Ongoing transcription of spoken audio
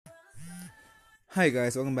Hi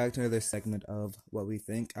guys, welcome back to another segment of What We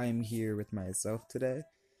Think. I am here with myself today.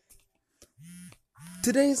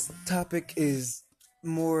 Today's topic is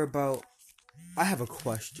more about I have a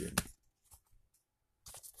question.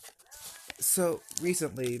 So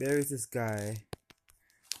recently there is this guy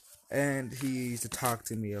and he used to talk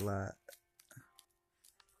to me a lot.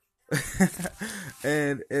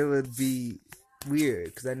 And it would be weird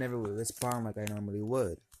because I never would respond like I normally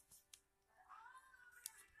would.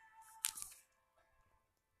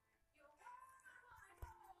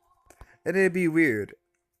 And it'd be weird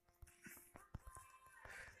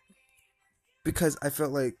because I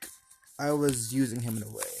felt like I was using him in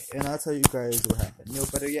a way. And I'll tell you guys what happened.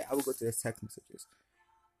 Better yet, I will go to his text messages.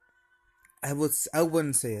 I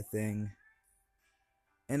wouldn't say a thing,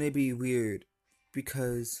 and it'd be weird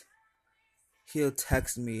because he'll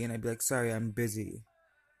text me and I'd be like, "Sorry, I'm busy,"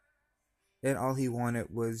 and all he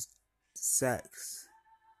wanted was sex.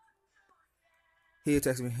 He'll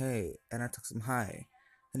text me, "Hey," and I text him, "Hi,"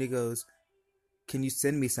 and he goes, "Can you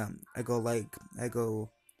send me something?" I go like, I go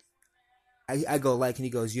like, and he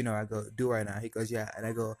goes, I go, "Do right now." He goes, "Yeah," and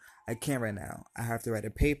I go, "I can't right now. I have to write a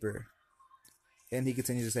paper." And he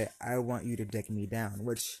continues to say, "I want you to dick me down,"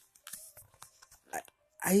 which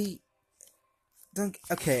I don't.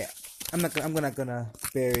 Okay, I'm not gonna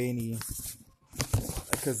bury any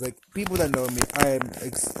because like people that know me, I'm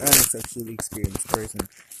a sexually experienced person.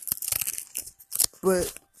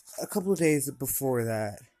 But a couple of days before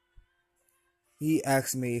that, he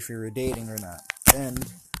asked me if we were dating or not, and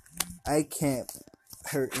I can't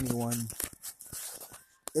hurt anyone,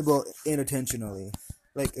 well, unintentionally.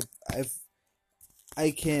 Like if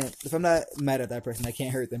I can't, if I'm not mad at that person, I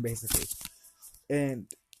can't hurt them basically. And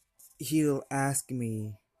he'll ask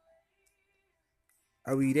me,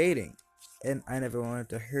 "Are we dating?" And I never wanted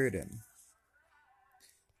to hurt him,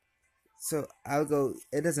 so I'll go,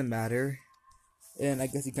 "It doesn't matter." And I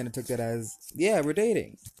guess he kind of took that as, "Yeah, we're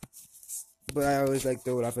dating." But I always like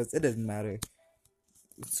throw it off as, "It doesn't matter."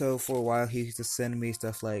 So for a while, he used to send me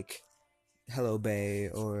stuff like "Hello, bae"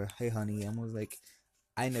 or "Hey, honey." I was like,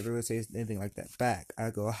 I never would say anything like that back.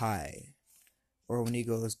 I go "Hi," or when he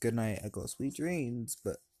goes "Good night," I go "Sweet dreams."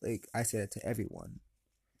 But like I say that to everyone,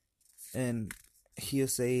 and he'll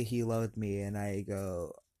say he loved me, and I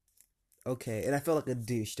go okay. And I felt like a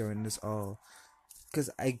douche during this all because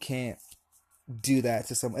I can't do that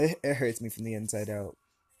to someone. It hurts me from the inside out.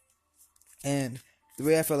 And the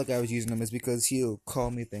way I felt like I was using him is because he'll call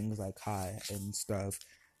me things like "hi" and stuff,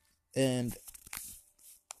 and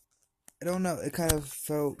I don't know. It kind of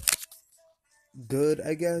felt good,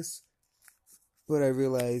 I guess, but I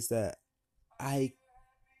realized that I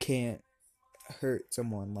can't hurt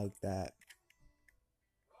someone like that.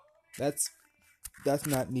 That's that's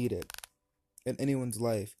not needed in anyone's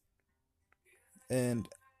life. And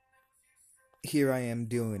here I am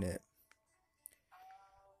doing it.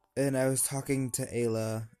 And I was talking to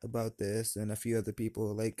Ayla about this and a few other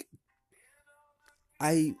people. Like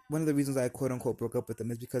I one of the reasons I quote unquote broke up with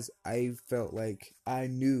him is because I felt like I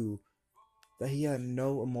knew that he had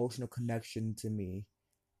no emotional connection to me.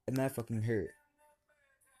 And that fucking hurt.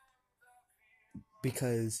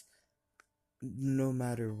 Because no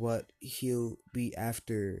matter what, he'll be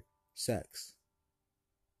after sex.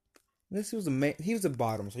 This was he was a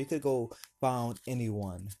bottom, so he could go found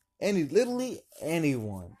anyone, literally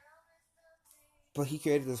anyone. But he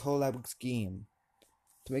created this whole elaborate scheme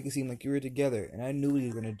to make it seem like you were together, and I knew what he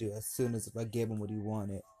was gonna do as soon as if I gave him what he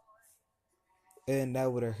wanted, and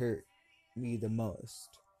that would have hurt me the most.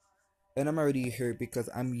 And I'm already hurt because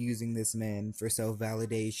I'm using this man for self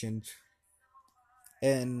validation,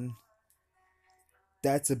 and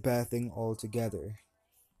that's a bad thing altogether.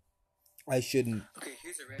 I shouldn't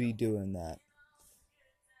be doing that.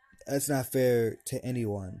 That's not fair to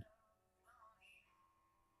anyone.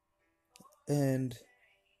 And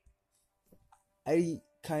I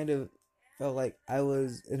kind of felt like I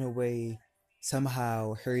was, in a way,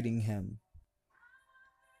 somehow hurting him.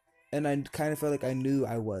 And I kind of felt like I knew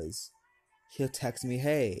I was. He'll text me,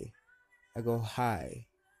 "Hey." I go, "Hi."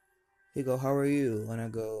 He go, "How are you?" And I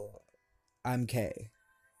go, "I'm K."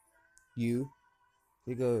 "You?"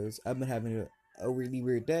 He goes, "I've been having a really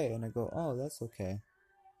weird day." And I go, "Oh, that's okay."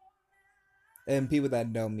 And people that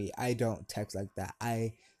know me, I don't text like that.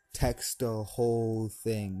 I text the whole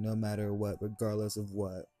thing, no matter what, regardless of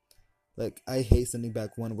what. Like, I hate sending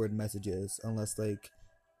back one word messages unless, like,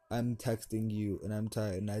 I'm texting you and I'm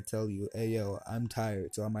tired and I tell you, "Hey, yo, I'm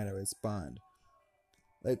tired," so I might not respond.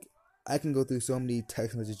 Like, I can go through so many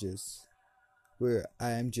text messages where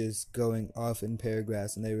I'm just going off in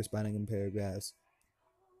paragraphs and they're responding in paragraphs.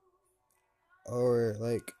 or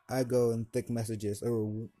like I go in thick messages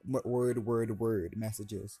or word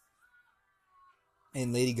messages,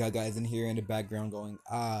 and Lady Gaga is in here in the background going,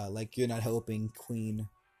 ah, like you're not helping, Queen.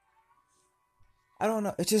 I don't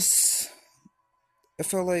know. It just it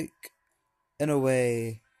felt like in a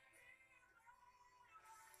way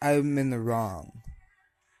I'm in the wrong,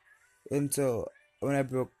 and so when I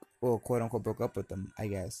broke, well, quote unquote, broke up with them, I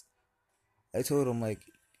guess I told him like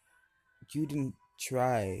you didn't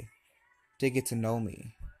try to get to know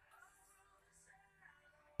me,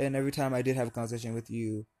 and every time I did have a conversation with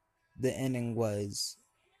you, the ending was,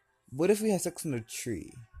 what if we had sex in a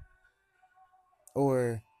tree?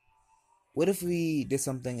 Or what if we did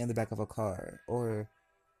something in the back of a car? Or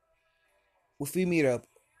if we meet up,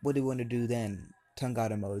 what do we want to do then? Tongue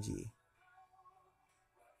out emoji.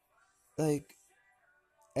 Like,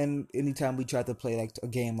 and anytime we try to play like a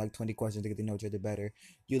game like 20 questions to get to know each other better,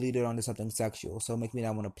 you lead it on to something sexual. So make me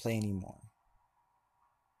not want to play anymore.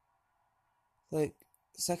 Like,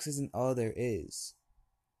 sex isn't all there is.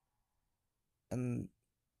 And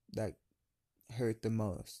that hurt the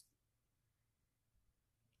most.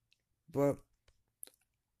 But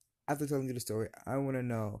after telling you the story, I want to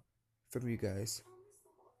know from you guys,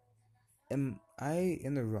 am I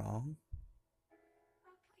in the wrong?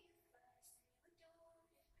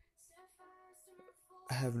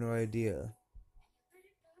 I have no idea.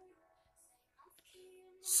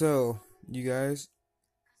 So, you guys,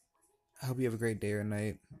 I hope you have a great day or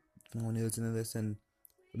night when you listen to this. And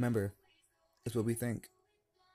remember, it's what we think.